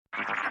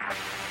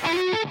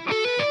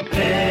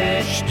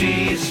HT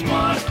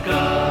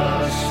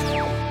Smartcast.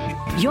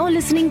 You're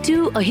listening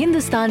to a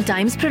Hindustan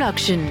Times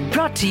production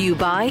brought to you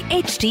by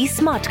HT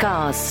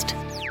Smartcast.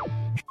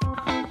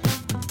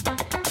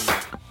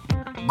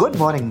 Good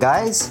morning,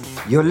 guys.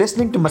 You're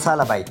listening to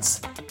Masala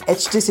Bites,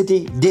 HT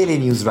City Daily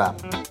News Wrap,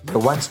 the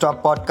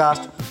one-stop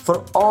podcast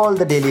for all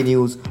the daily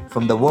news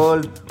from the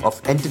world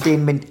of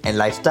entertainment and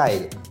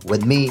lifestyle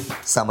with me,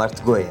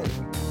 Samarth Goyal.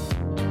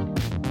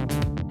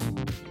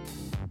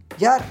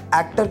 यार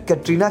actor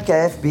Katrina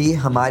Kaif भी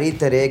हमारी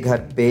तरह घर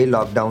पे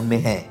lockdown में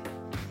हैं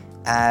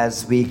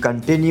as we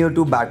continue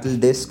to battle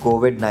this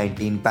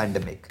COVID-19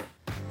 pandemic.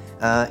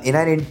 In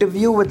an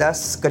interview with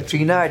us,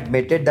 Katrina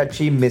admitted that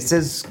she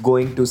misses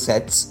going to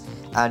sets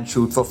and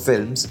shoot for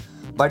films,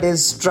 but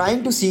is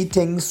trying to see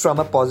things from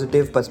a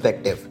positive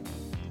perspective.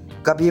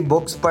 कभी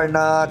books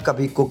पढ़ना,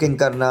 कभी cooking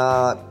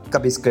करना,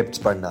 कभी scripts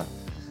पढ़ना.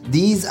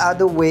 These are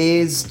the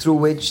ways through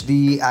which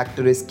the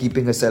actor is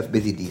keeping herself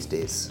busy these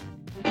days.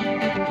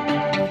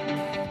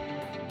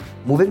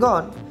 Moving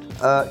on,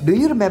 do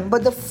you remember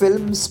the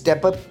film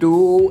Step Up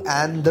 2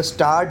 and the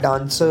star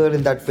dancer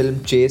in that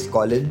film Chase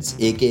Collins,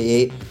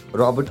 aka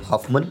Robert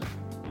Hoffman?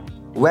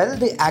 Well,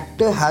 the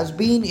actor has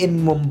been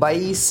in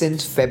Mumbai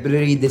since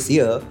February this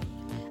year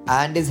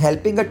and is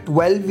helping a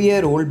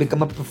 12-year-old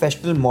become a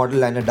professional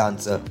model and a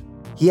dancer.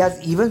 He has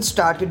even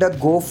started a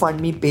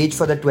GoFundMe page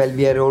for the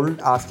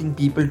 12-year-old asking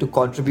people to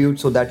contribute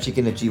so that she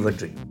can achieve her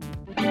dream.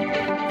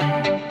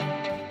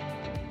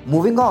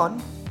 Moving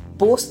on,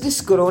 post this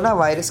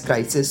coronavirus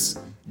crisis,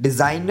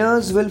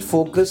 designers will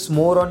focus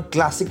more on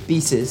classic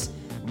pieces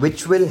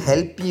which will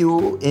help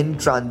you in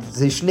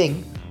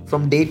transitioning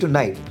from day to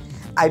night.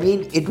 I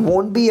mean, it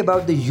won't be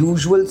about the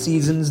usual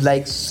seasons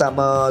like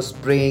summer,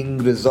 spring,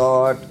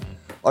 resort,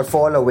 or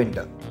fall or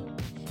winter.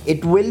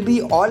 It will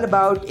be all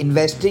about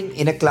investing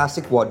in a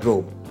classic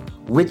wardrobe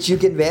which you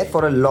can wear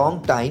for a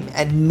long time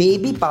and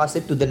maybe pass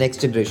it to the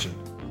next generation.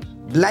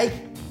 Like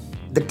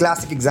the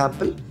classic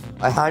example,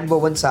 a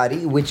hand-woven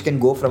sari which can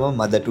go from a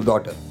mother to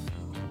daughter,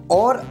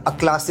 or a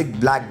classic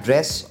black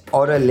dress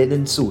or a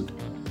linen suit.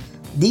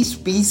 These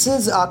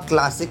pieces are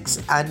classics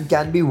and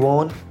can be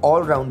worn all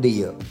around the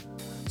year.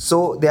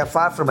 So they are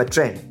far from a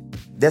trend.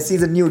 They're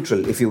season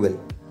neutral, if you will.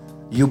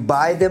 You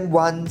buy them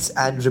once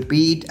and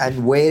repeat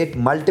and wear it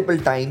multiple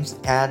times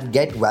and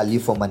get value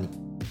for money.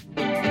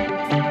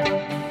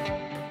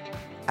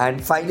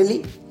 And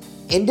finally,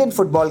 Indian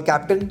football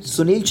captain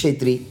Sunil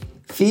Chhetri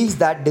feels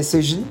that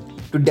decision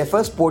to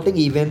defer sporting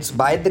events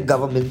by the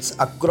governments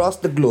across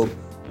the globe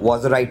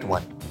was the right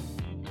one.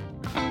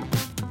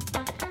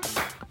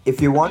 If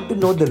you want to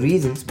know the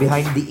reasons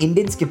behind the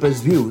Indian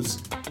skipper's views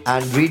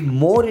and read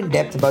more in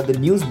depth about the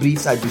news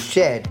briefs I just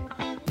shared,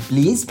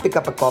 please pick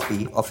up a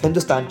copy of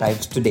Hindustan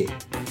Times today.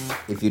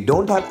 If you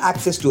don't have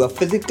access to a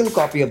physical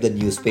copy of the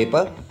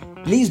newspaper,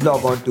 please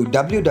log on to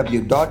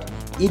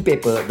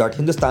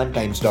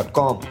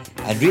www.epaper.hindustantimes.com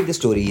and read the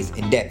stories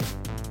in depth.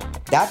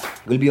 That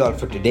will be all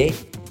for today.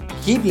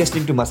 Keep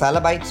listening to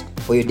Masala Bites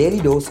for your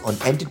daily dose on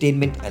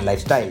entertainment and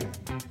lifestyle.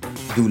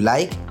 Do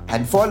like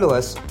and follow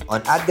us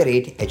on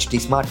 @HT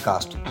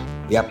Smartcast.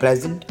 We are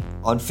present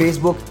on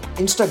Facebook,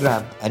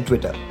 Instagram and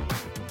Twitter.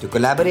 To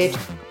collaborate,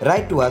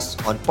 write to us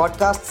on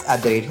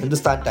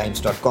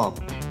podcasts@hindustantimes.com.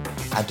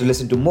 And to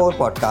listen to more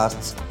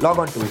podcasts, log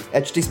on to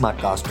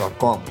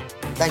htsmartcast.com.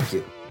 Thank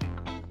you.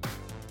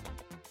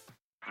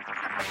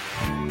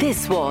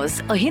 This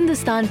was a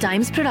Hindustan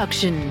Times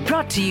production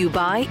brought to you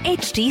by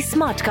HT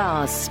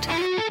Smartcast.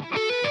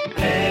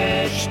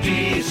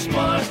 HT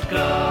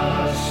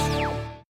Smartcast.